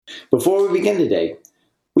Before we begin today,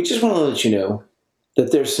 we just want to let you know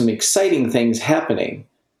that there's some exciting things happening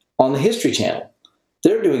on the History Channel.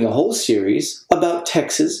 They're doing a whole series about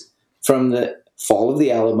Texas from the fall of the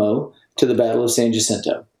Alamo to the Battle of San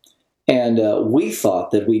Jacinto. And we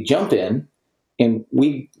thought that we'd jump in and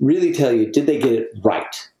we really tell you, did they get it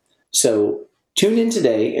right? So tune in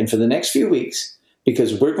today and for the next few weeks,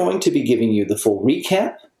 because we're going to be giving you the full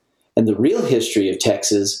recap and the real history of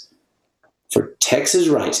Texas for Texas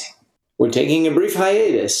Rising. We're taking a brief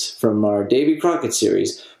hiatus from our Davy Crockett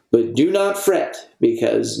series, but do not fret,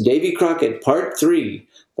 because Davy Crockett Part 3,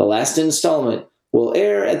 the last installment, will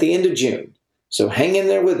air at the end of June. So hang in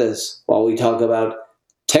there with us while we talk about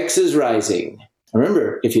Texas Rising.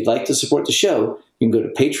 Remember, if you'd like to support the show, you can go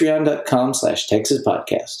to patreon.com/Texas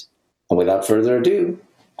Podcast. And without further ado,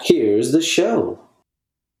 here's the show.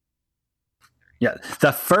 Yeah,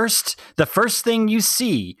 the first thing you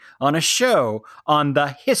see on a show on the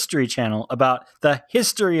History Channel about the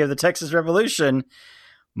history of the Texas Revolution,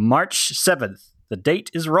 March 7th. The date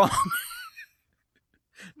is wrong.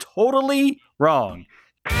 Totally wrong.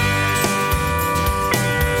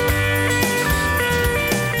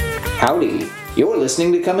 Howdy, you're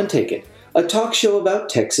listening to Come and Take It, a talk show about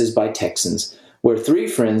Texas by Texans, where three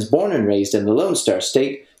friends born and raised in the Lone Star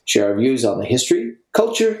State share our views on the history,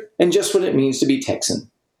 culture, and just what it means to be Texan.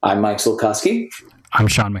 I'm Mike Solkowski. I'm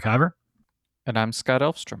Sean McIver. And I'm Scott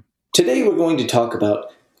Elfstrom. Today we're going to talk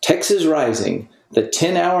about Texas Rising, the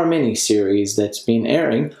 10-hour mini-series that's been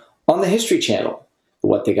airing on the History Channel.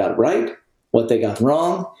 What they got right, what they got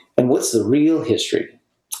wrong, and what's the real history.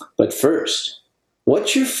 But first,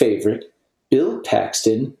 what's your favorite Bill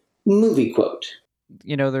Paxton movie quote?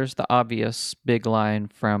 You know, there's the obvious big line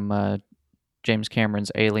from James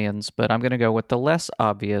Cameron's Aliens, but I'm going to go with the less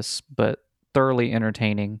obvious but thoroughly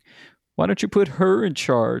entertaining. Why don't you put her in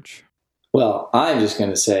charge? Well, I'm just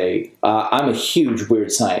going to say I'm a huge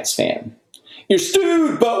Weird Science fan. You're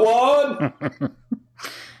stewed, buttwad!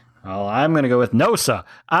 Well, I'm going to go with No, sir,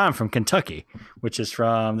 I'm from Kentucky, which is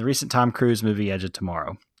from the recent Tom Cruise movie Edge of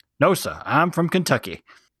Tomorrow. No, sir, I'm from Kentucky.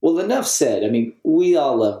 Well, enough said. I mean, we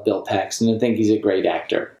all love Bill Paxton and think he's a great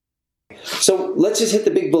actor. So let's just hit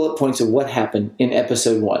the big bullet points of what happened in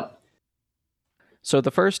episode 1. So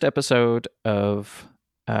the first episode of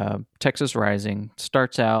Texas Rising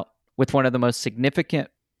starts out with one of the most significant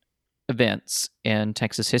events in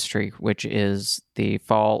Texas history, which is the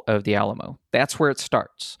fall of the Alamo. That's where it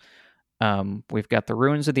starts. We've got the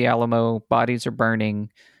ruins of the Alamo, bodies are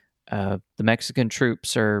burning, the Mexican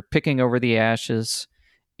troops are picking over the ashes,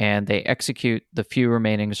 and they execute the few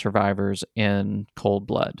remaining survivors in cold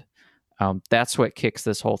blood. That's what kicks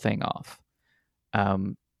this whole thing off.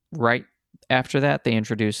 Right after that, they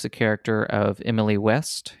introduce the character of Emily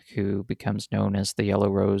West, who becomes known as the Yellow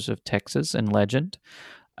Rose of Texas in legend.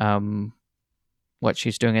 What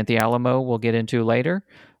she's doing at the Alamo, we'll get into later.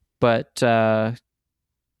 But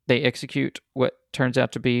they execute what turns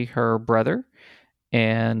out to be her brother.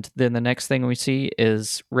 And then the next thing we see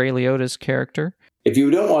is Ray Liotta's character. If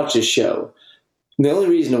you don't watch this show, the only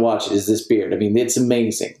reason to watch it is this beard. I mean, it's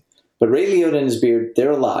amazing. But Ray Liotta and his beard,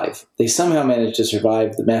 they're alive. They somehow managed to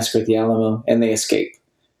survive the massacre at the Alamo, and they escape.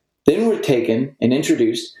 Then we're taken and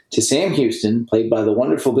introduced to Sam Houston, played by the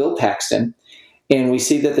wonderful Bill Paxton, and we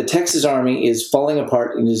see that the Texas Army is falling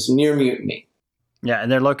apart and is near mutiny. Yeah,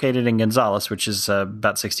 and they're located in Gonzales, which is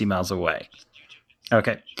about 60 miles away.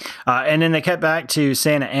 Okay. And then they cut back to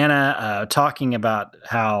Santa Anna talking about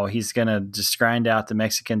how he's going to just grind out the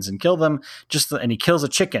Mexicans and kill them. And he kills a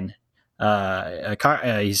chicken.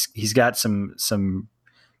 He's got some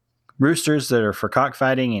roosters that are for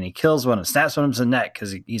cockfighting, and he kills one and snaps one of them in the neck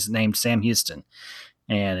because he's named Sam Houston.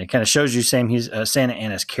 And it kind of shows you Santa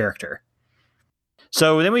Anna's character.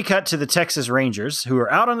 So then we cut to the Texas Rangers, who are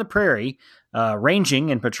out on the prairie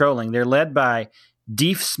ranging and patrolling. They're led by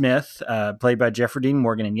Deef Smith, played by Jeffrey Dean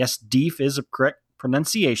Morgan. And yes, Deef is a correct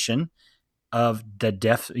pronunciation of the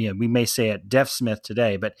Deaf. We may say it Deaf Smith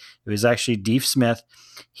today, but it was actually Deef Smith.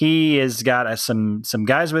 He has got some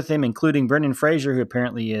guys with him, including Brendan Fraser, who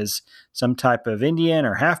apparently is some type of Indian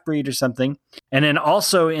or half-breed or something. And then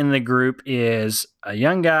also in the group is a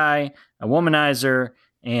young guy, a womanizer,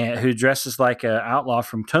 and who dresses like an outlaw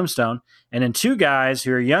from Tombstone, and then two guys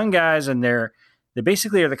who are young guys, and they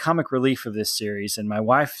basically are the comic relief of this series. And my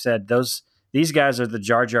wife said these guys are the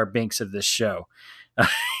Jar Jar Binks of this show.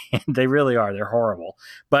 And they really are. They're horrible.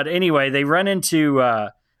 But anyway, they run into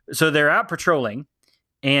so they're out patrolling,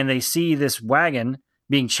 and they see this wagon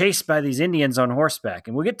being chased by these Indians on horseback.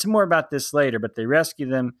 And we'll get to more about this later, but they rescue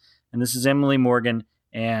them, and this is Emily Morgan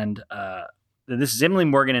and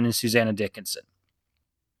Susanna Dickinson.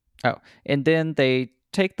 Oh, and then they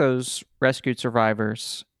take those rescued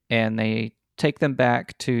survivors and they take them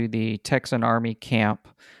back to the Texan Army camp,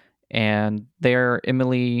 and there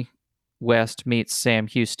Emily West meets Sam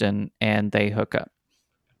Houston and they hook up.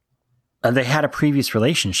 They had a previous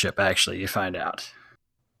relationship, actually, you find out.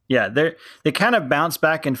 Yeah, they kind of bounce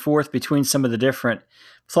back and forth between some of the different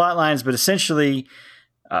plot lines, but essentially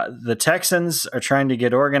the Texans are trying to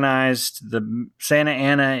get organized. The Santa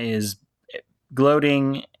Ana is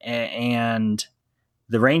gloating, and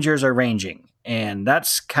the Rangers are ranging. And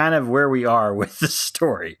that's kind of where we are with the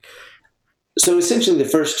story. So essentially the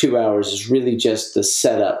first 2 hours is really just the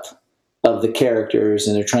setup of the characters,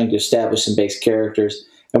 and they're trying to establish some base characters.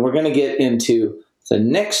 And we're going to get into the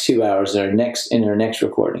next 2 hours in our next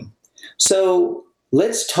recording. So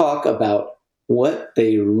let's talk about what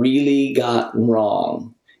they really got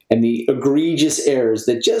wrong and the egregious errors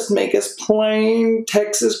that just make us plain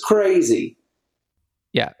Texas crazy.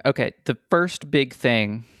 Yeah. Okay. The first big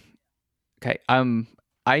thing. Okay.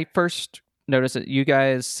 I first noticed that you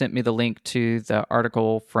guys sent me the link to the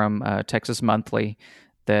article from Texas Monthly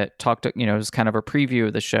that talked, it was kind of a preview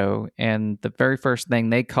of the show. And the very first thing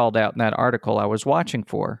they called out in that article I was watching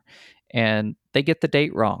for, and they get the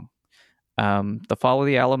date wrong. The Fall of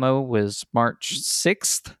the Alamo was March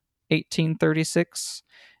 6th, 1836.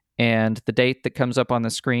 And the date that comes up on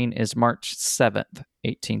the screen is March 7th,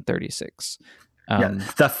 1836.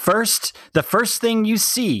 The first thing you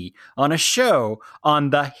see on a show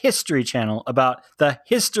on the History Channel about the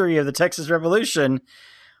history of the Texas Revolution,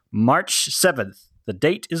 March 7th. The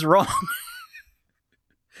date is wrong.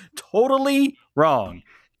 Totally wrong.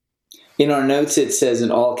 In our notes, it says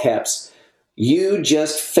in all caps, "You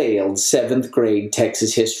just failed 7th grade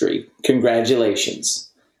Texas history.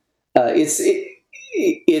 Congratulations." Look,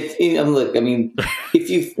 I mean,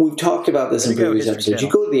 we've talked about this in previous episodes. You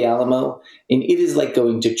go to the Alamo, and it is like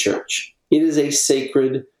going to church. It is a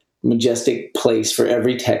sacred, majestic place for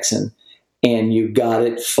every Texan, and you got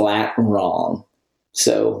it flat wrong.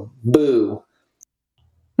 So, boo.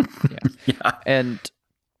 And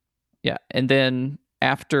then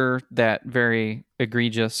after that very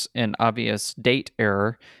egregious and obvious date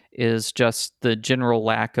error is just the general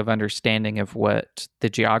lack of understanding of what the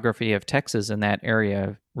geography of Texas in that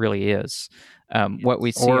area really is. What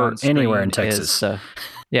we see on screen anywhere in Texas.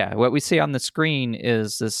 What we see on the screen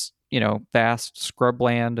is this, vast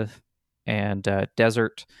scrubland and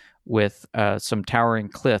desert with some towering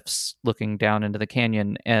cliffs looking down into the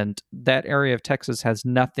canyon. And that area of Texas has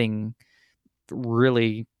nothing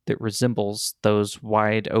really that resembles those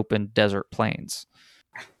wide open desert plains.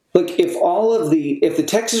 Look, if the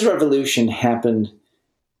Texas Revolution happened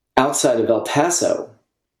outside of El Paso,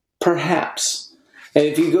 perhaps. And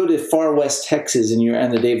if you go to far west Texas and you're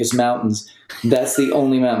in the Davis Mountains, that's the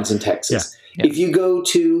only mountains in Texas. Yeah. If you go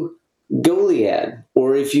to Goliad,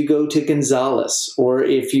 or if you go to Gonzales, or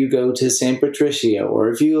if you go to San Patricio, or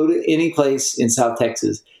if you go to any place in South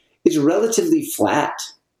Texas, it's relatively flat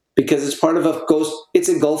because it's part of it's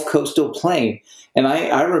a Gulf coastal plain. And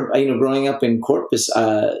I remember, growing up in Corpus,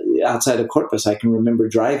 outside of Corpus, I can remember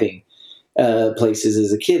driving places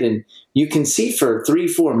as a kid, and you can see for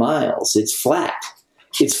 3-4 miles, it's flat.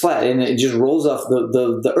 It's flat, and it just rolls off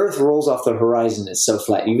the earth rolls off the horizon. It's so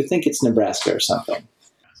flat. You would think it's Nebraska or something.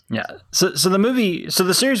 Yeah. So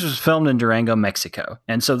the series was filmed in Durango, Mexico.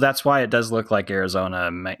 And so that's why it does look like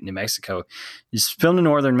Arizona, New Mexico. It's filmed in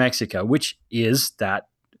northern Mexico, which is that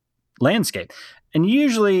landscape. And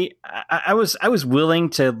usually I was willing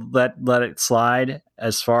to let it slide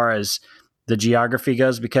as far as the geography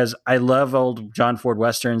goes, because I love old John Ford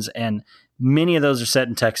Westerns, and many of those are set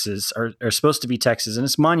in Texas, are supposed to be Texas, and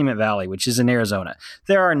it's Monument Valley, which is in Arizona.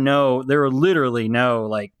 There are literally no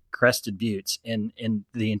like crested buttes in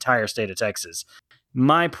the entire state of Texas.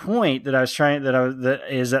 My point that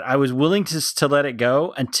is that I was willing to let it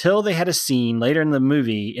go until they had a scene later in the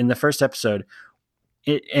movie, in the first episode,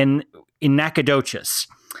 in Nacogdoches,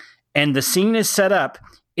 and the scene is set up.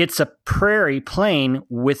 It's a prairie plain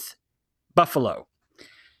with buffalo,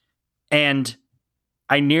 and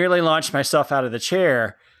I nearly launched myself out of the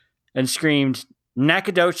chair and screamed,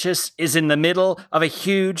 "Nacogdoches is in the middle of a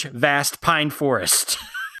huge, vast pine forest."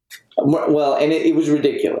 Well, and it was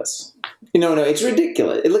ridiculous. No, it's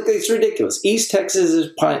ridiculous. It's ridiculous. East Texas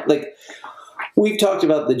is pine. Like, we've talked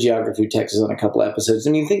about the geography of Texas on a couple episodes.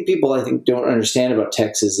 I mean, people don't understand about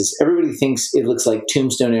Texas is everybody thinks it looks like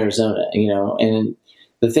Tombstone, Arizona, and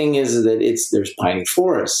the thing is that there's piney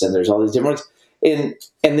forests and there's all these different ones.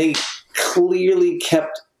 And they clearly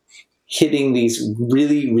kept hitting these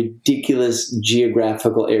really ridiculous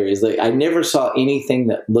geographical areas. Like, I never saw anything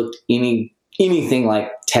that looked anything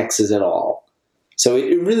like Texas at all. So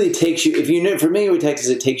it really takes you, if you're familiar with Texas,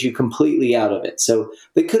 it takes you completely out of it. So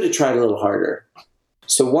they could have tried a little harder.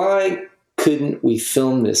 So why couldn't we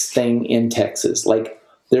film this thing in Texas? Like,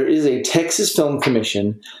 there is a Texas Film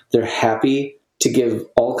Commission. They're happy to give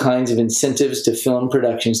all kinds of incentives to film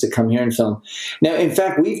productions to come here and film. Now, in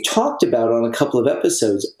fact, we've talked about on a couple of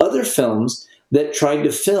episodes other films that tried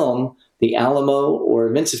to film the Alamo or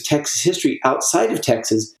events of Texas history outside of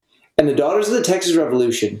Texas. And the Daughters of the Texas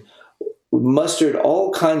Revolution mustered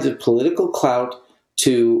all kinds of political clout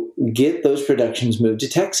to get those productions moved to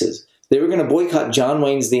Texas. They were going to boycott John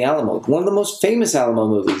Wayne's The Alamo, one of the most famous Alamo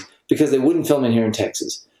movies, because they wouldn't film it here in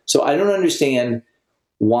Texas. So I don't understand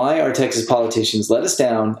why our Texas politicians let us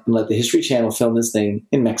down and let the History Channel film this thing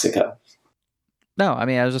in Mexico. No, I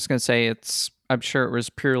mean, I was just going to say I'm sure it was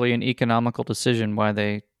purely an economical decision why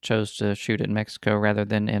they chose to shoot it in Mexico rather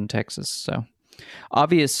than in Texas. So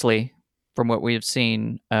obviously, from what we have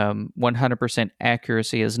seen, 100%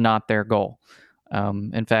 accuracy is not their goal.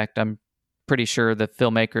 In fact, I'm pretty sure the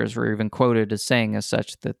filmmakers were even quoted as saying as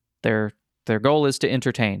such that their goal is to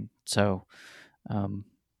entertain. So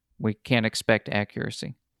we can't expect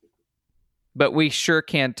accuracy. But we sure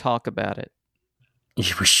can talk about it. We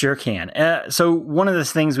sure can. So one of the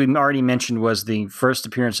things we already mentioned was the first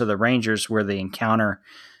appearance of the Rangers, where they encounter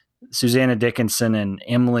Susanna Dickinson and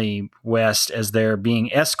Emily West as they're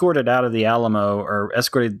being escorted out of the Alamo, or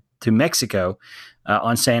escorted to Mexico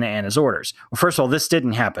on Santa Anna's orders. Well, first of all, this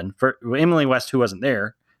didn't happen. For Emily West, who wasn't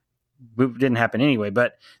there, it didn't happen anyway,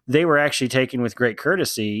 but they were actually taken with great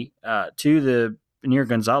courtesy to the near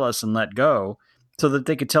Gonzales and let go so that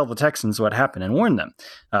they could tell the Texans what happened and warn them.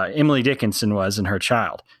 Emily Dickinson was and her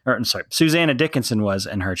child. Susanna Dickinson was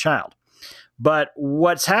and her child. But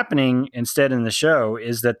what's happening instead in the show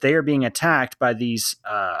is that they are being attacked by these.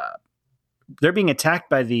 They're being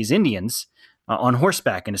attacked by these Indians on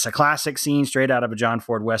horseback, and it's a classic scene straight out of a John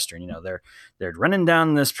Ford Western. You know, they're running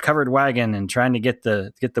down this covered wagon and trying to get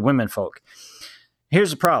the women folk.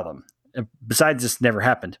 Here's the problem. Besides, this never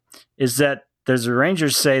happened. Is that there's the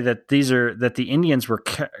Rangers say that the Indians were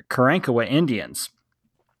Karankawa Indians,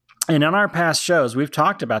 and on our past shows we've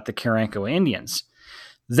talked about the Karankawa Indians.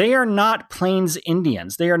 They are not Plains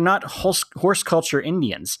Indians. They are not horse culture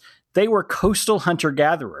Indians. They were coastal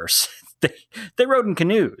hunter-gatherers. They rode in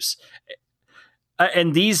canoes.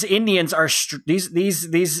 And these Indians are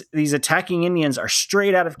these attacking Indians are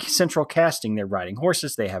straight out of Central Casting. They're riding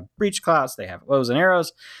horses. They have breech clouts. They have bows and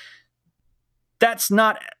arrows. That's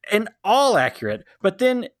not at all accurate. But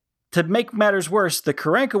then, to make matters worse, the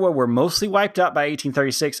Karankawa were mostly wiped out by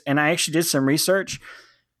 1836. And I actually did some research.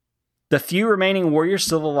 The few remaining warriors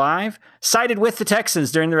still alive sided with the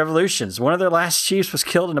Texans during the revolutions. One of their last chiefs was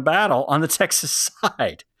killed in a battle on the Texas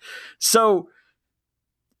side. So,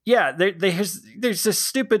 yeah, there's this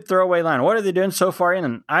stupid throwaway line. What are they doing so far in?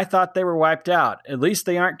 And I thought they were wiped out. At least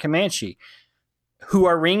they aren't Comanche, who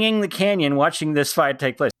are ringing the canyon watching this fight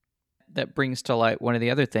take place. That brings to light one of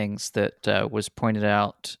the other things that was pointed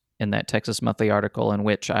out in that Texas Monthly article, in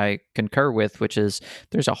which I concur with, which is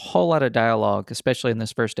there's a whole lot of dialogue, especially in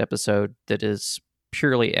this first episode, that is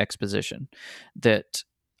purely exposition. That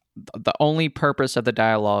the only purpose of the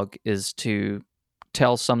dialogue is to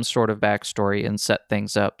tell some sort of backstory and set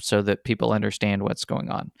things up so that people understand what's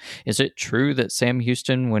going on. Is it true that Sam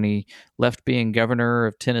Houston, when he left being governor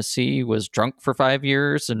of Tennessee, was drunk for 5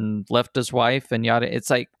 years and left his wife and yada?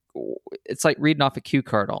 It's like reading off a cue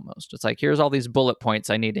card almost. It's like, here's all these bullet points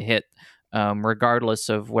I need to hit, regardless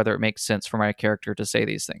of whether it makes sense for my character to say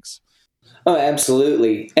these things. Oh,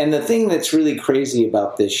 absolutely. And the thing that's really crazy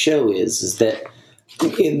about this show is that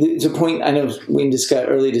it's a point I know in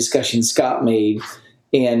early discussion Scott made,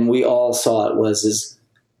 and we all saw it, is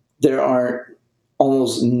there aren't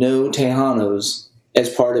almost no Tejanos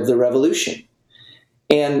as part of the revolution.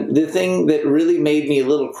 And the thing that really made me a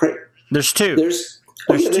little crazy. There's two. There's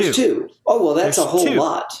two. Oh, well, that's a whole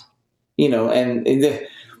lot,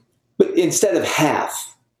 but instead of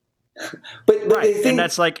half. But right, and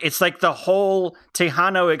that's it's like the whole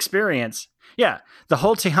Tejano experience. Yeah, the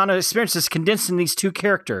whole Tejano experience is condensed in these two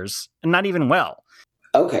characters, and not even well.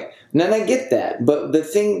 Okay, now I get that, but the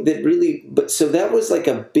thing that really, so that was like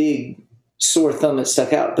a big sore thumb that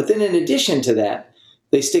stuck out. But then in addition to that,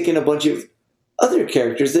 they stick in a bunch of other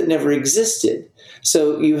characters that never existed.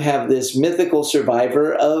 So you have this mythical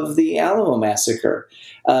survivor of the Alamo Massacre,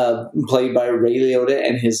 played by Ray Liotta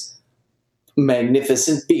and his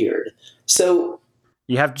magnificent beard. So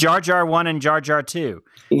you have Jar Jar 1 and Jar Jar 2.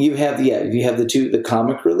 You have the two, the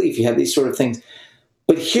comic relief. You have these sort of things.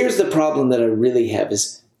 But here's the problem that I really have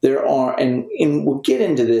is there are, and we'll get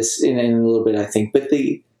into this in a little bit, I think, but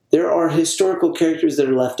there are historical characters that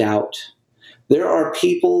are left out. There are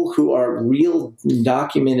people who are real,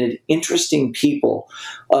 documented, interesting people.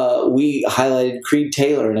 We highlighted Creed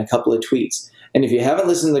Taylor in a couple of tweets. And if you haven't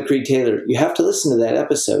listened to Creed Taylor, you have to listen to that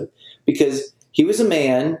episode, because he was a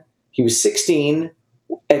man. He was 16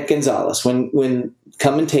 at Gonzales when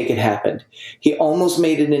Come and Take It happened. He almost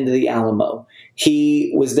made it into the Alamo.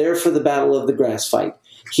 He was there for the Battle of the Grass Fight.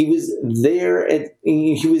 He was there.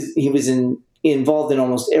 He was involved in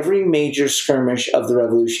almost every major skirmish of the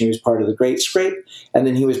Revolution. He was part of the Great Scrape, and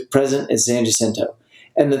then he was present at San Jacinto.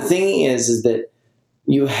 And the thing is that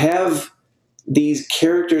you have these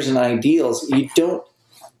characters and ideals.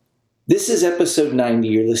 This is episode 90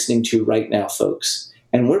 you're listening to right now, folks.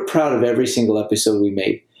 And we're proud of every single episode we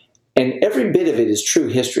made. And every bit of it is true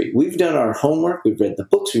history. We've done our homework. We've read the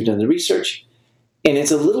books. We've done the research. And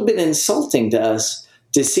it's a little bit insulting to us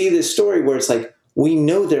to see this story where it's like, we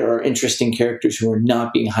know there are interesting characters who are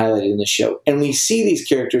not being highlighted in the show. And we see these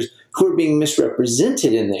characters who are being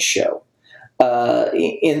misrepresented in this show.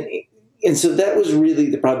 And so that was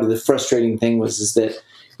really probably the frustrating thing is that,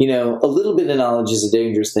 a little bit of knowledge is a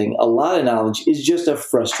dangerous thing. A lot of knowledge is just a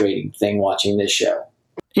frustrating thing watching this show.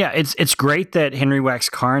 Yeah, it's great that Henry Wax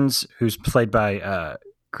Carnes, who's played by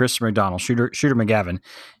Christopher McDonald, Shooter McGavin,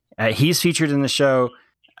 he's featured in the show.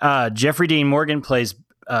 Jeffrey Dean Morgan plays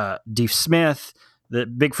Deef Smith. The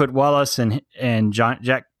Bigfoot Wallace and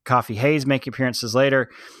Jack Coffee Hayes make appearances later.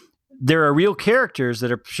 There are real characters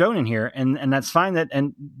that are shown in here, and that's fine.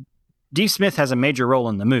 And Deef Smith has a major role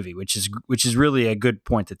in the movie, which is really a good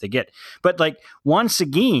point that they get. But like Juan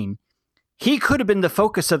Seguin, he could have been the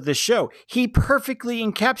focus of this show. He perfectly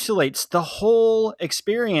encapsulates the whole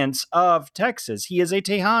experience of Texas. He is a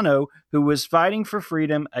Tejano who was fighting for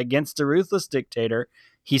freedom against a ruthless dictator.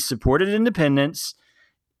 He supported independence.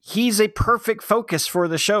 He's a perfect focus for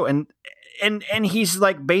the show. And he's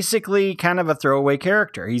like basically kind of a throwaway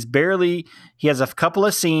character. He has a couple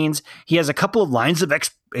of scenes. He has a couple of lines of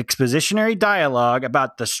expositionary dialogue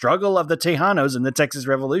about the struggle of the Tejanos in the Texas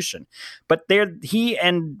Revolution. But he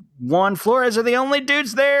and Juan Flores are the only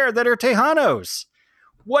dudes there that are Tejanos.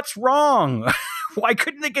 What's wrong? Why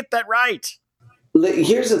couldn't they get that right?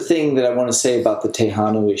 Here's the thing that I want to say about the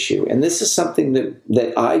Tejano issue, and this is something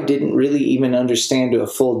that I didn't really even understand to a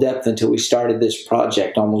full depth until we started this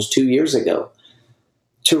project almost 2 years ago.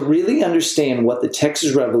 To really understand what the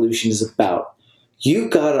Texas Revolution is about, you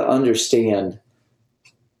got to understand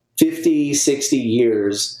 50, 60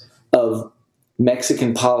 years of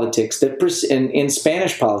Mexican politics and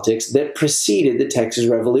Spanish politics that preceded the Texas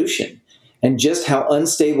Revolution, and just how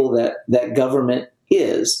unstable that government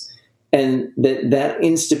is. And that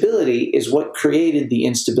instability is what created the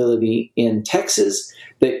instability in Texas,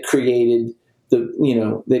 that created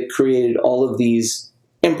all of these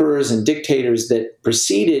emperors and dictators that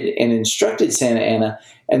preceded and instructed Santa Anna,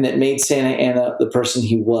 and that made Santa Anna the person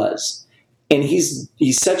he was. And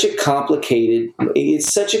it's such a complicated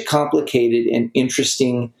and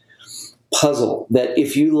interesting puzzle that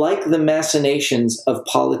if you like the machinations of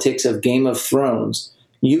politics of Game of Thrones,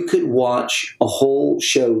 you could watch a whole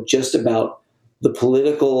show just about the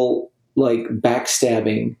political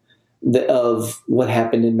backstabbing of what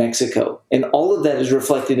happened in Mexico. And all of that is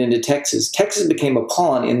reflected into Texas. Texas became a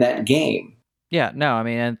pawn in that game. Yeah, no, I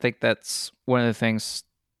mean, I think that's one of the things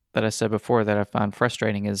that I said before that I find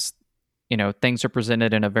frustrating is, things are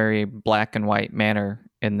presented in a very black and white manner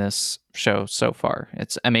in this show so far.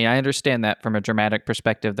 I understand that from a dramatic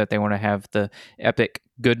perspective that they want to have the epic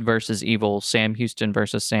good versus evil, Sam Houston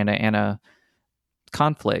versus Santa Anna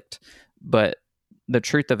conflict. But the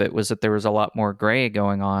truth of it was that there was a lot more gray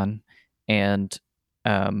going on. And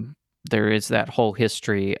there is that whole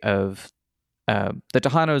history of the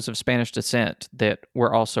Tejanos of Spanish descent that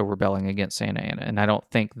were also rebelling against Santa Anna. And I don't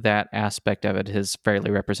think that aspect of it is fairly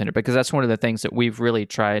represented, because that's one of the things that we've really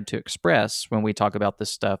tried to express when we talk about this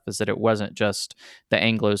stuff, is that it wasn't just the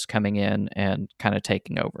Anglos coming in and kind of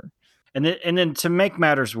taking over. And then to make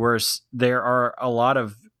matters worse, there are a lot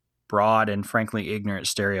of broad and frankly ignorant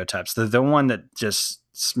stereotypes. The one that just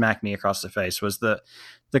smacked me across the face was the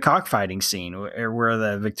cockfighting scene where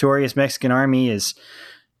the victorious Mexican army is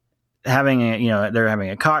they're having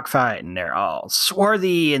a cockfight, and they're all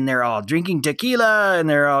swarthy, and they're all drinking tequila, and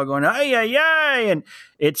they're all going, ay, ay, ay. And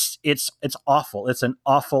it's awful. It's an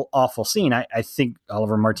awful, awful scene. I think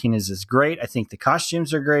Oliver Martinez is great. I think the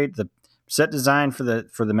costumes are great. The set design for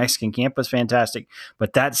the Mexican camp was fantastic.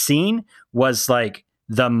 But that scene was like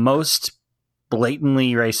the most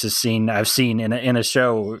blatantly racist scene I've seen in a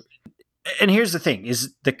show. And here's the thing,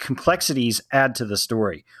 is the complexities add to the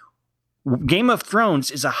story. Game of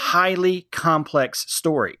Thrones is a highly complex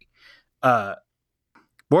story.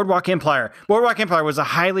 Boardwalk Empire. Boardwalk Empire was a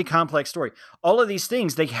highly complex story. All of these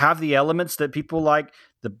things, they have the elements that people like,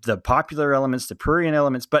 the popular elements, the prurient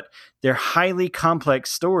elements, but they're highly complex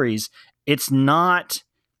stories. It's not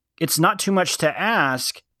too much to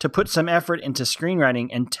ask to put some effort into screenwriting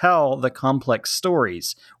and tell the complex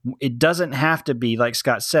stories. It doesn't have to be, like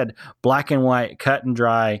Scott said, black and white, cut and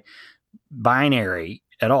dry, binary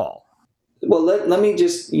at all. Well, let me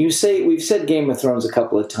just, we've said Game of Thrones a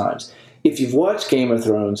couple of times. If you've watched Game of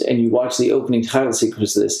Thrones and you watch the opening title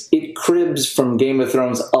sequence of this, it cribs from Game of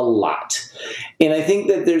Thrones a lot. And I think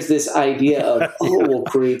that there's this idea of, we'll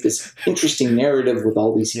create this interesting narrative with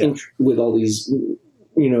all these,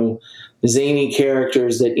 zany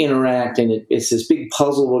characters that interact, and it's this big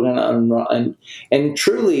puzzle we're going to unravel. And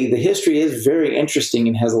truly, the history is very interesting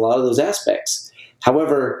and has a lot of those aspects.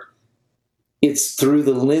 However, it's through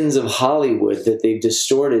the lens of Hollywood that they've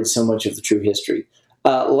distorted so much of the true history.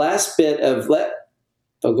 Last bit of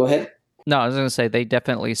go ahead. No, I was going to say they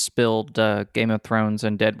definitely spilled Game of Thrones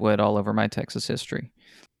and Deadwood all over my Texas history.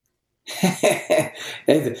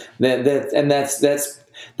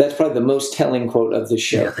 That's probably the most telling quote of the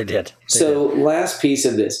show. Yeah, they did. Last piece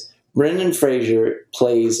of this, Brendan Fraser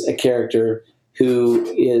plays a character who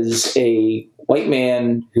is a white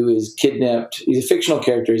man who is kidnapped. He's a fictional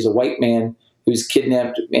character. He's a white man who's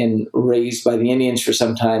kidnapped and raised by the Indians for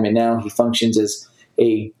some time, and now he functions as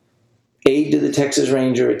a aide to the Texas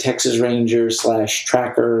Ranger, a Texas Ranger /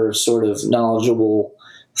 tracker, sort of knowledgeable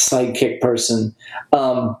sidekick person.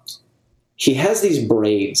 He has these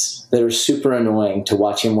braids that are super annoying to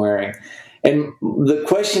watch him wearing. And the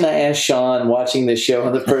question I asked Sean watching this show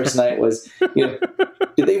on the first night was, did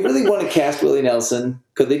they really want to cast Willie Nelson?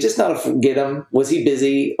 Could they just not get him? Was he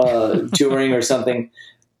busy touring or something?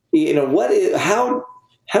 How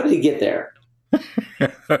did he get there?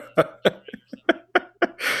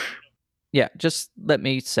 Yeah, just let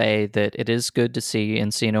me say that it is good to see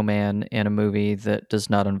Encino Man in a movie that does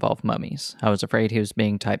not involve mummies. I was afraid he was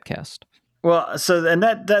being typecast. Well, and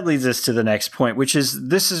that leads us to the next point, which is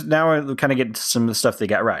now we're kind of getting to some of the stuff they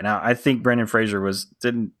got right. Now, I think Brendan Fraser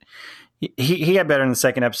he got better in the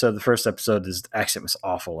second episode. The first episode, his accent was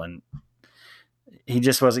awful, and he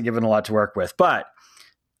just wasn't given a lot to work with. But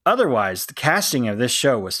otherwise, the casting of this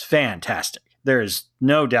show was fantastic. There is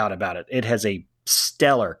no doubt about it. It has a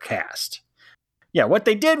stellar cast. Yeah, what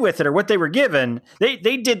they did with it or what they were given, they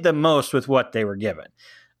did the most with what they were given.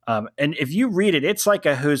 And if you read it, it's like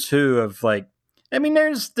a who's who of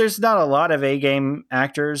there's not a lot of A-game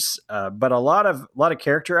actors, but a lot of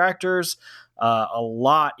character actors, a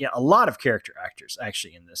lot of character actors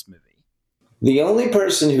actually in this movie. The only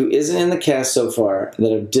person who isn't in the cast so far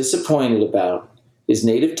that I'm disappointed about is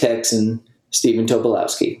native Texan Stephen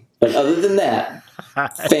Tobolowsky. But other than that,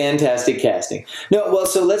 fantastic casting.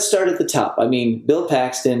 So let's start at the top. I mean, Bill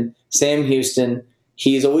Paxton, Sam Houston.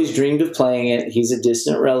 He's always dreamed of playing it. He's a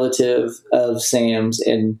distant relative of Sam's,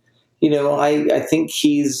 and I think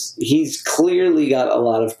he's clearly got a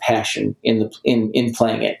lot of passion in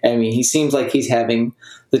playing it. I mean, he seems like he's having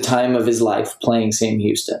the time of his life playing Sam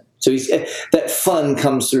Houston. So that fun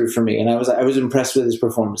comes through for me, and I was impressed with his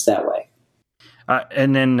performance that way.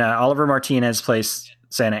 And then Oliver Martinez plays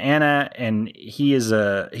Santa Anna, and he does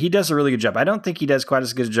a really good job. I don't think he does quite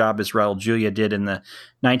as good a job as Raul Julia did in the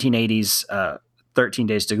 1980s 13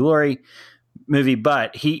 Days to Glory movie,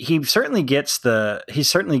 but he certainly gets the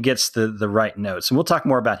right notes, and we'll talk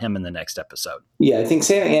more about him in the next episode. Yeah, I think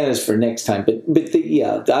Santa Ana is for next time, but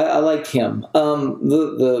I like him.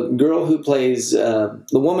 The girl who plays the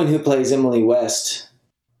woman who plays Emily West.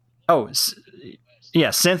 Oh, yeah,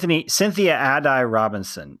 Cynthia Addai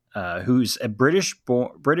Robinson, who's a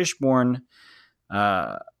British-born.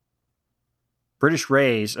 British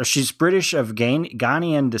raised, or she's British of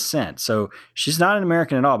Ghanaian descent, so she's not an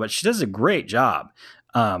American at all, but she does a great job.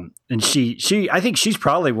 And I think she's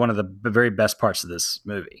probably one of the very best parts of this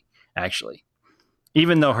movie, actually,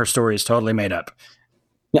 even though her story is totally made up.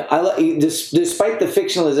 Yeah, despite the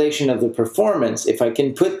fictionalization of the performance, if I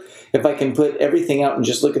can put everything out and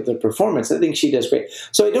just look at the performance, I think she does great.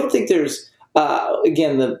 So I don't think there's.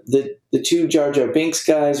 Again, the two Jar Jar Binks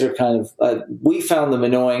guys are kind of we found them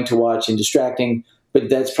annoying to watch and distracting, but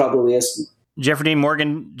that's probably us. Jeffrey Dean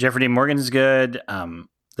Morgan's good.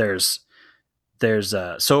 There's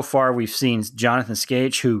so far we've seen Jonathan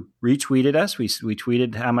Skage, who retweeted us. We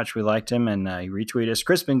tweeted how much we liked him, and he retweeted us.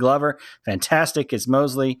 Crispin Glover, fantastic as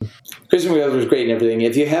Mosley. Crispin Glover is great and everything.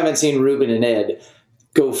 If you haven't seen Ruben and Ed,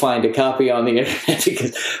 go find a copy on the internet,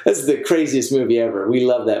 because that's the craziest movie ever. We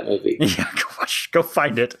love that movie. Yeah, go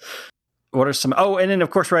find it. what are some? Oh, and then of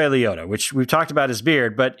course Ray Liotta, which we've talked about his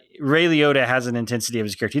beard, but Ray Liotta has an intensity of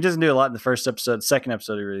his character. He doesn't do a lot in the first episode. Second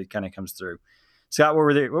episode, he really kind of comes through. Scott,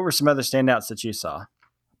 what were some other standouts that you saw?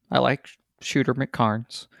 I like Shooter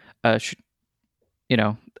McCarnes. It's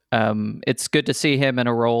good to see him in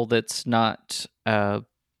a role that's not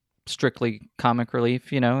strictly comic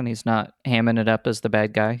relief, and he's not hamming it up as the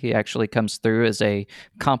bad guy. He actually comes through as a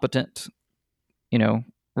competent,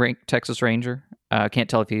 Texas Ranger. I can't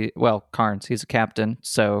tell if Carnes, he's a captain.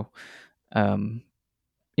 So,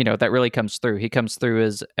 that really comes through. He comes through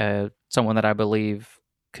as someone that I believe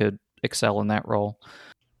could excel in that role.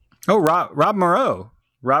 Oh, Rob Moreau.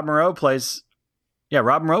 Rob Moreau plays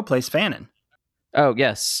Fannin. Oh,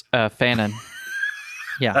 yes. Fannin.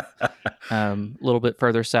 Yeah. A little bit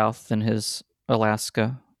further south than his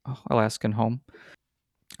Alaskan home.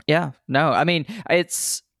 Yeah. No, I mean,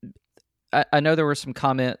 I know there were some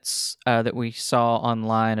comments that we saw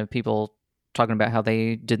online of people talking about how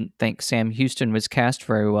they didn't think Sam Houston was cast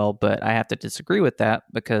very well, but I have to disagree with that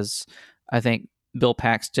because I think Bill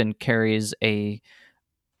Paxton carries he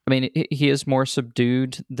is more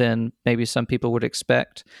subdued than maybe some people would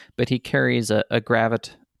expect, but he carries a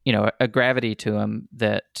gravity to him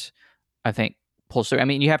that I think pulls through. I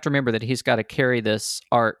mean, you have to remember that he's got to carry this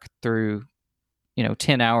arc through,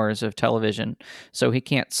 10 hours of television. So he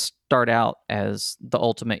can't start out as the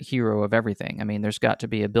ultimate hero of everything. I mean, there's got to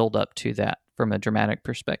be a build up to that from a dramatic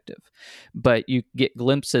perspective. But you get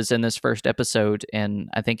glimpses in this first episode, and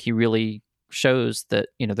I think he really shows that,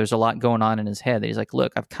 there's a lot going on in his head. That he's like,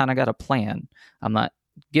 look, I've kind of got a plan. I'm not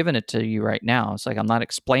giving it to you right now. It's like, I'm not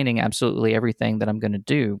explaining absolutely everything that I'm going to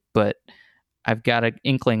do, but I've got an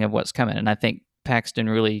inkling of what's coming. And I think Paxton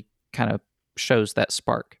really kind of shows that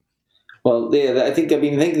spark. Well, yeah, I think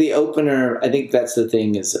the opener, I think that's the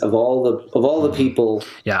thing is of all the people.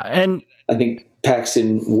 Yeah. And I think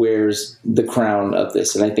Paxton wears the crown of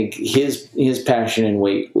this. And I think his passion and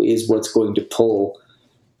weight is what's going to pull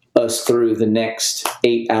us through the next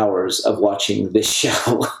 8 hours of watching this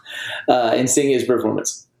show and seeing his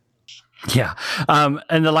performance. Yeah.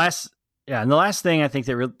 And the last thing I think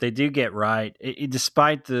they do get right,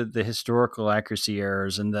 despite the historical accuracy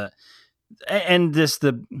errors and the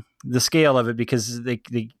scale of it, because they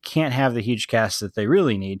can't have the huge cast that they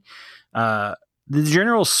really need. The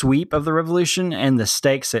general sweep of the revolution and the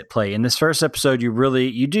stakes at play in this first episode,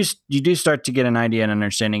 you do start to get an idea and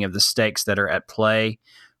understanding of the stakes that are at play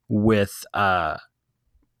with the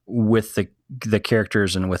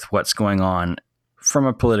characters and with what's going on from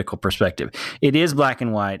a political perspective. It is black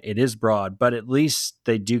and white, it is broad, but at least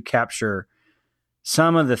they do capture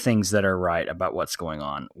some of the things that are right about what's going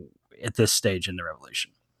on at this stage in the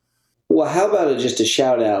revolution. Well, how about just a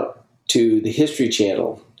shout out to the History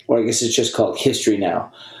Channel, or I guess it's just called History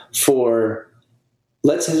now, for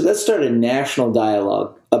let's start a national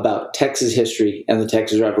dialogue about Texas history and the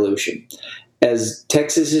Texas Revolution. As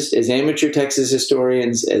amateur Texas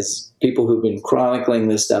historians, as people who've been chronicling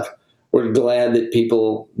this stuff, we're glad that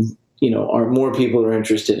people, more people are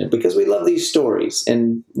interested in it because we love these stories,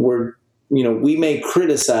 and we may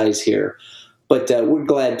criticize here, but we're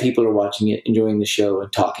glad people are watching it, enjoying the show,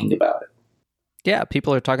 and talking about it. Yeah,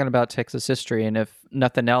 people are talking about Texas history, and if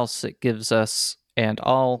nothing else, it gives us, and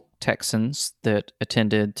all Texans that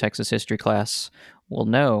attended Texas history class will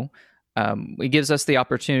know, it gives us the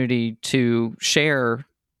opportunity to share,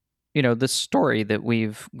 this story that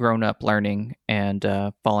we've grown up learning and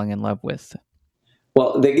falling in love with.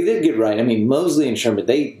 Well, they did get right. I mean, Mosley and Sherman,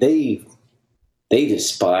 they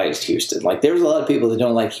despised Houston. Like, there's a lot of people that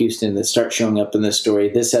don't like Houston that start showing up in this story.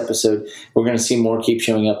 This episode, we're going to see more keep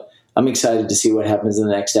showing up. I'm excited to see what happens in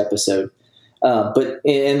the next episode. But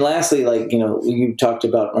lastly, you talked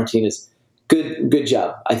about Martinez. Good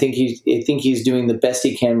job. I think he's doing the best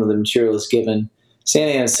he can with the material he's given.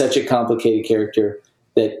 Santa Ana is such a complicated character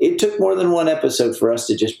that it took more than one episode for us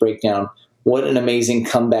to just break down what an amazing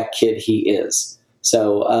comeback kid he is.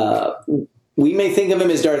 So we may think of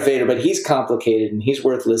him as Darth Vader, but he's complicated and he's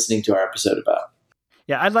worth listening to our episode about.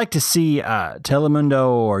 Yeah, I'd like to see Telemundo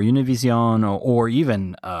or Univision or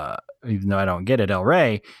even though I don't get it, El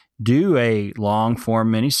Rey, do a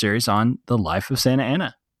long-form miniseries on the life of Santa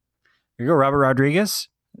Ana. Here you go, Robert Rodriguez.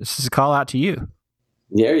 This is a call out to you.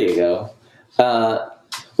 There you go.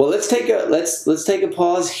 Well, let's take a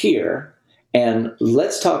pause here, and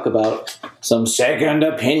let's talk about some second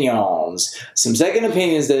opinions. Some second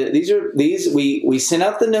opinions that we sent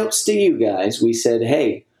out the notes to you guys. We said,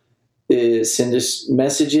 hey, send us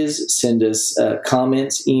messages, send us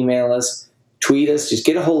comments, email us, tweet us, just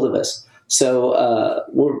get a hold of us. So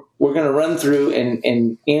we're going to run through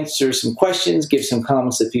and answer some questions, give some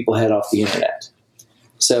comments that people had off the internet.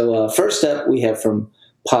 So first up, we have from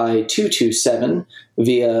Pi227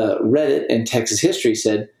 via Reddit and Texas History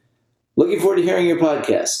said, looking forward to hearing your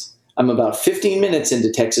podcast. I'm about 15 minutes into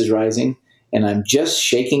Texas Rising, and I'm just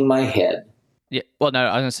shaking my head. Yeah. Well, no,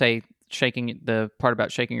 I was going to say the part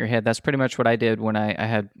about shaking your head. That's pretty much what I did when I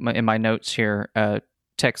had in my notes here,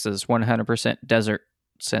 Texas 100% desert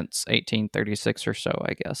since 1836 or so,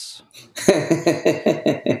 I guess.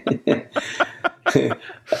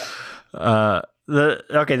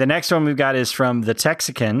 The next one we've got is from the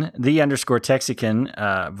Texican,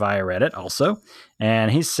 _Texican via Reddit also.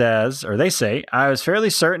 And he says, or they say, I was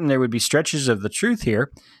fairly certain there would be stretches of the truth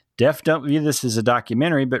here. Def don't view this as a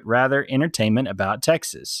documentary, but rather entertainment about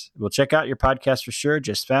Texas. We'll check out your podcast for sure.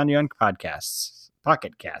 Just found you on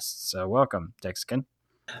Pocket Casts. So welcome, Texican.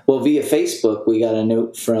 Well, via Facebook, we got a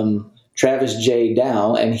note from Travis J.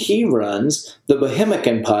 Dow, and he runs the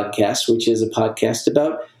Bohemican podcast, which is a podcast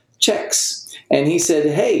about Czechs. And he said,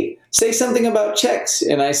 hey, say something about Czechs.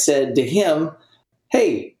 And I said to him,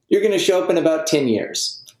 hey, you're going to show up in about 10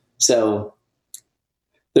 years. So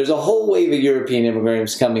there's a whole wave of European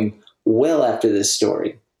immigrants coming well after this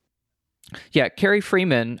story. Yeah, Kerry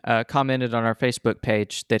Freeman commented on our Facebook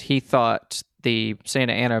page that he thought the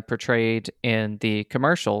Santa Ana portrayed in the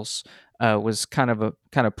commercials was kind of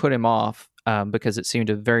put him off because it seemed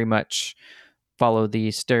to very much follow the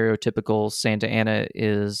stereotypical Santa Ana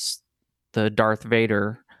is the Darth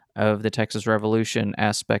Vader of the Texas Revolution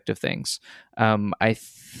aspect of things. I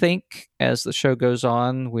think as the show goes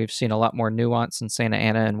on, we've seen a lot more nuance in Santa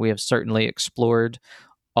Ana, and we have certainly explored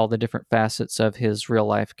all the different facets of his real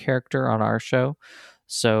life character on our show.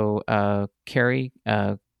 So, Carrie,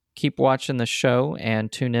 keep watching the show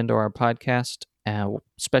and tune into our podcast,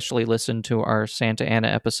 especially listen to our Santa Ana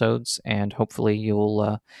episodes, and hopefully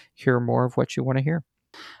you'll hear more of what you want to hear.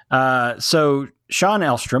 So Sean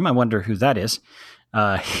Elstrom, I wonder who that is.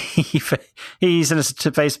 He sent us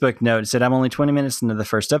a Facebook note and said, I'm only 20 minutes into the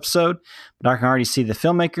first episode, but I can already see the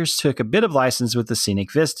filmmakers took a bit of license with the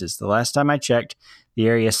scenic vistas. The last time I checked, the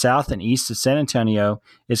area south and east of San Antonio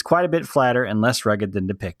is quite a bit flatter and less rugged than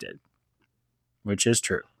depicted, which is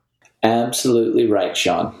true. Absolutely right,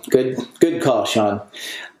 Sean. Good call, Sean.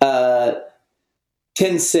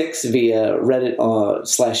 106 via Reddit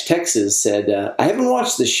 /Texas said, I haven't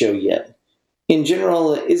watched this show yet. In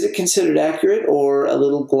general, is it considered accurate or a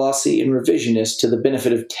little glossy and revisionist to the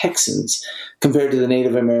benefit of Texans compared to the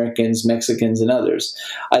Native Americans, Mexicans, and others?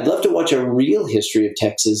 I'd love to watch a real history of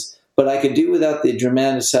Texas, but I could do without the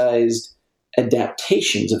dramatized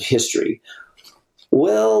adaptations of history.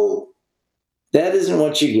 Well, that isn't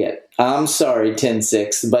what you get. I'm sorry,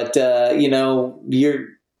 10-6, but you're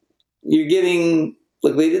getting,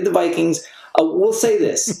 like they did the Vikings. We'll say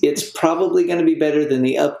this. It's probably going to be better than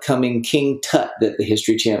the upcoming King Tut that the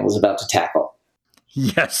History Channel is about to tackle.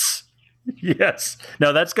 Yes.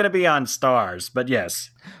 No, that's going to be on Stars, but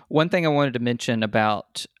yes. One thing I wanted to mention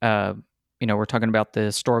about, we're talking about the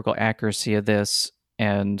historical accuracy of this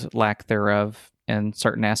and lack thereof in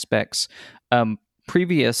certain aspects.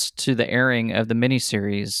 Previous to the airing of the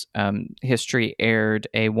miniseries, History aired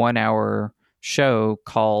a 1-hour show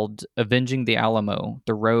called Avenging the Alamo,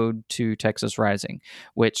 The Road to Texas Rising,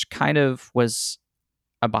 which kind of was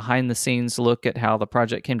a behind-the-scenes look at how the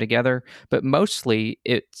project came together, but mostly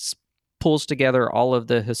it pulls together all of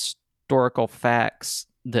the historical facts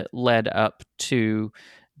that led up to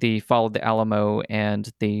the fall of the Alamo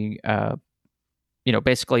and the,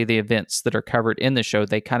 basically the events that are covered in the show.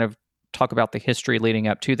 They kind of talk about the history leading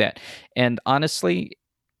up to that. And honestly,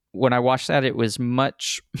 when I watched that, it was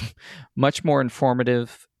much, much more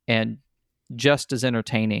informative and just as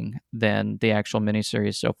entertaining than the actual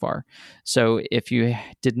miniseries so far. So if you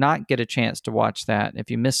did not get a chance to watch that,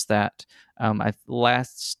 if you missed that,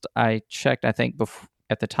 last I checked, I think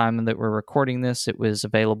at the time that we're recording this, it was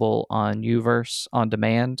available on Uverse on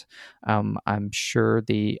demand. I'm sure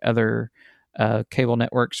the other cable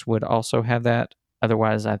networks would also have that.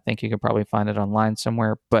 Otherwise, I think you could probably find it online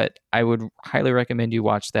somewhere. But I would highly recommend you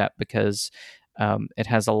watch that because it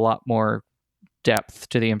has a lot more depth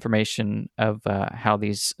to the information of how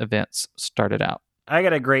these events started out. I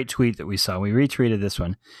got a great tweet that we saw. We retweeted this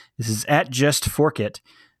one. This is @JustForkIt.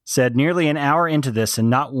 Said nearly an hour into this and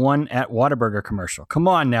not one at Whataburger commercial. Come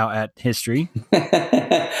on now, at History.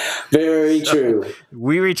 Very true.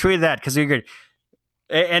 We retweeted that because we agreed.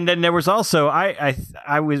 And then there was also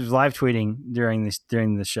I was live tweeting during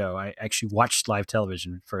the show. I actually watched live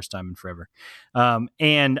television first time in forever,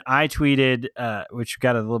 and I tweeted, which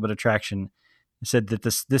got a little bit of traction. I said that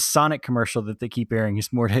this Sonic commercial that they keep airing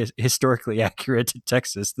is more historically accurate to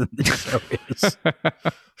Texas than the show is.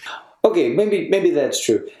 Okay, maybe that's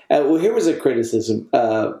true. Well, here was a criticism.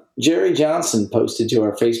 Jerry Johnson posted to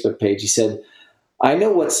our Facebook page. He said, "I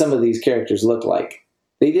know what some of these characters look like.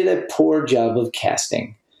 They did a poor job of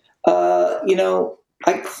casting."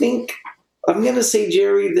 I think I'm going to say,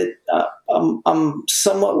 Jerry, that I'm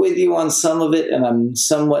somewhat with you on some of it, and I'm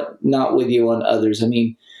somewhat not with you on others. I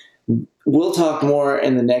mean, we'll talk more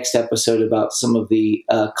in the next episode about some of the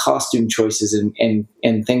costume choices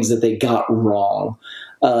and things that they got wrong.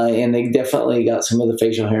 And they definitely got some of the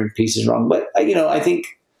facial hair pieces wrong. But, I think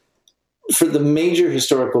for the major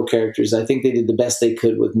historical characters, I think they did the best they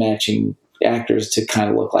could with matching actors to kind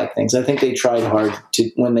of look like things. I think they tried hard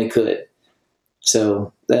when they could.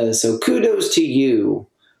 So kudos to you,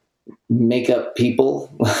 makeup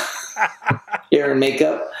people, hair and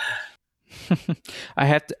makeup. I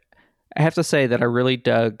have to say that I really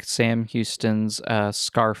dug Sam Houston's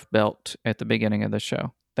scarf belt at the beginning of the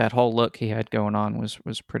show. That whole look he had going on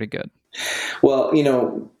was pretty good. Well,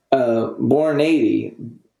 Born 80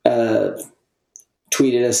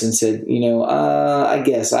 tweeted us and said, I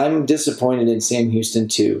guess I'm disappointed in Sam Houston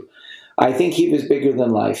too. I think he was bigger than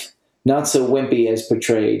life. Not so wimpy as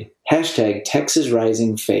portrayed. # Texas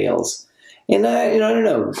Rising fails. And I don't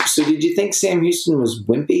know. So did you think Sam Houston was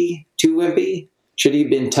wimpy? Too wimpy? Should he have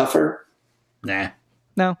been tougher? Nah.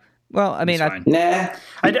 No. Well, I mean, nah.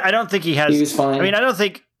 I don't think he has. He was fine. I mean, I don't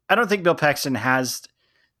think Bill Paxton has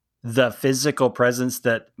the physical presence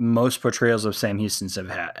that most portrayals of Sam Houston's have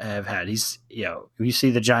had. He's, you see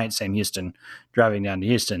the giant Sam Houston driving down to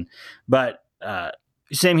Houston, but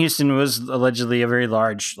Sam Houston was allegedly a very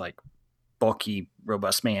large, bulky,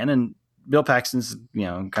 robust man, and Bill Paxton's,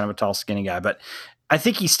 kind of a tall, skinny guy. But I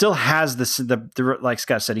think he still has the like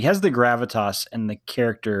Scott said, he has the gravitas and the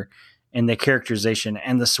character and the characterization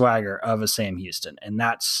and the swagger of a Sam Houston, and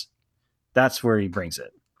that's where he brings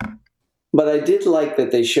it. But I did like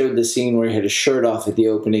that they showed the scene where he had his shirt off at the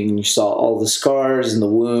opening, and you saw all the scars and the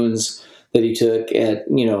wounds that he took at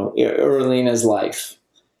early in his life,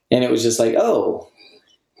 and it was just like, oh,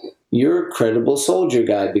 you're a credible soldier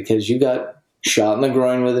guy because you got shot in the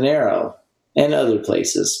groin with an arrow and other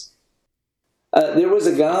places. There was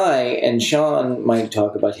a guy, and Sean might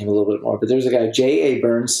talk about him a little bit more, but there's a guy, J.A.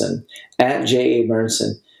 Burnson, at J.A.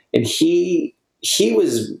 Burnson, and he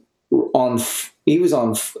was in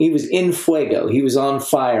fuego. He was on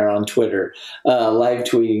fire on Twitter, live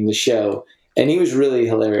tweeting the show, and he was really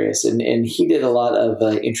hilarious, and he did a lot of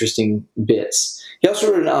interesting bits. He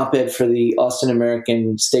also wrote an op-ed for the Austin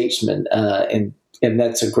American-Statesman, and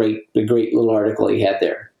that's a great little article he had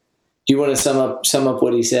there. Do you want to sum up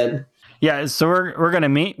what he said? Yeah, so we're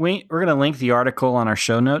gonna link the article on our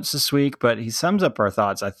show notes this week, but he sums up our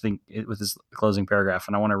thoughts, I think, with his closing paragraph,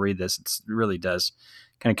 and I want to read this. It really does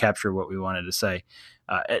kind of capture what we wanted to say.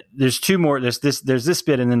 There's two more. There's this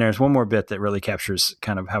bit, and then there's one more bit that really captures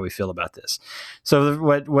kind of how we feel about this. So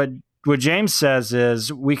what James says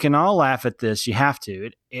is, we can all laugh at this. You have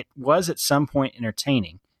to. It was at some point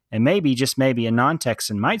entertaining, and maybe, just maybe, a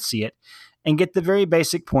non-Texan might see it and get the very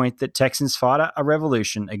basic point that Texans fought a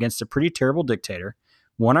revolution against a pretty terrible dictator,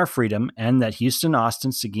 won our freedom, and that Houston,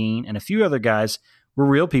 Austin, Seguin, and a few other guys were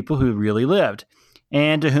real people who really lived,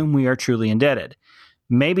 and to whom we are truly indebted.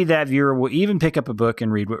 Maybe that viewer will even pick up a book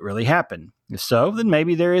and read what really happened. If so, then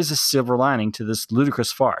maybe there is a silver lining to this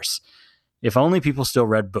ludicrous farce. If only people still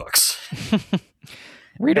read books. Read a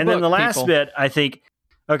book, and then the last people. bit, I think,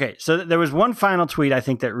 okay, so there was one final tweet, I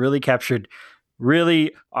think, that really captured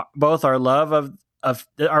both our love of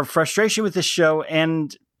our frustration with this show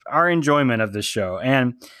and our enjoyment of this show.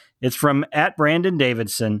 And it's from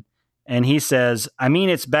 @BrandonDavidson. And he says, I mean,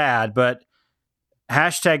 it's bad, but #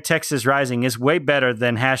 Texas Rising is way better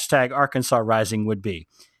than # Arkansas Rising would be.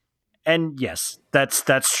 And yes, that's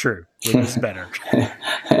true. It is better.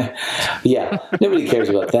 Yeah, nobody cares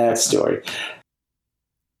about that story.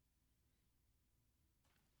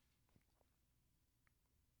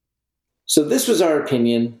 So this was our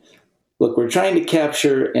opinion. Look, we're trying to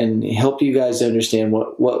capture and help you guys understand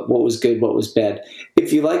what was good, what was bad.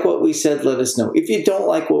 If you like what we said, let us know. If you don't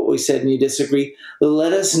like what we said and you disagree,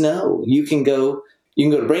 let us know. You can go to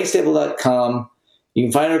brainstable.com. You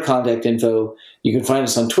can find our contact info. You can find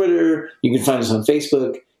us on Twitter. You can find us on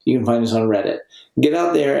Facebook. You can find us on Reddit. Get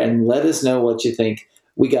out there and let us know what you think.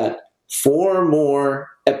 We got 4 more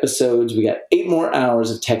episodes. We got 8 more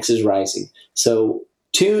hours of Texas Rising. So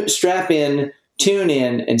strap in, tune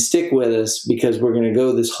in, and stick with us, because we're going to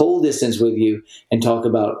go this whole distance with you and talk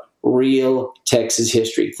about real Texas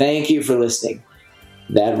history. Thank you for listening.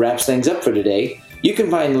 That wraps things up for today. You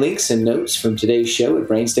can find links and notes from today's show at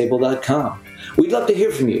brainstable.com. We'd love to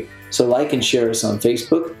hear from you, so like and share us on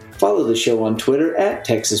Facebook, follow the show on Twitter at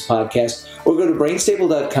Texas Podcast, or go to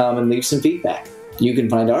brainstable.com and leave some feedback. You can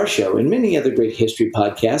find our show and many other great history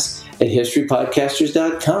podcasts at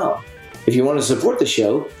historypodcasters.com. If you want to support the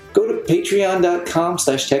show, go to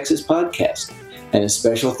patreon.com/Texas Podcast. And a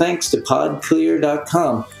special thanks to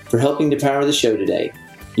podclear.com for helping to power the show today.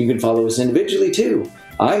 You can follow us individually too.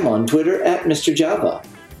 I'm on Twitter at Mr. Java.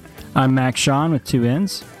 I'm Max Sean with 2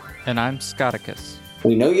 N's. And I'm Scotticus.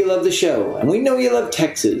 We know you love the show, and we know you love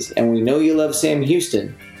Texas, and we know you love Sam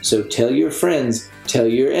Houston. So tell your friends, tell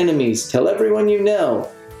your enemies, tell everyone you know,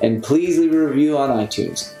 and please leave a review on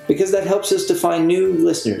iTunes, because that helps us to find new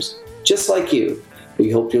listeners, just like you. We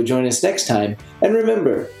hope you'll join us next time, and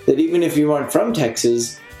remember that even if you aren't from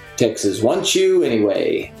Texas, Texas wants you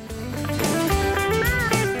anyway.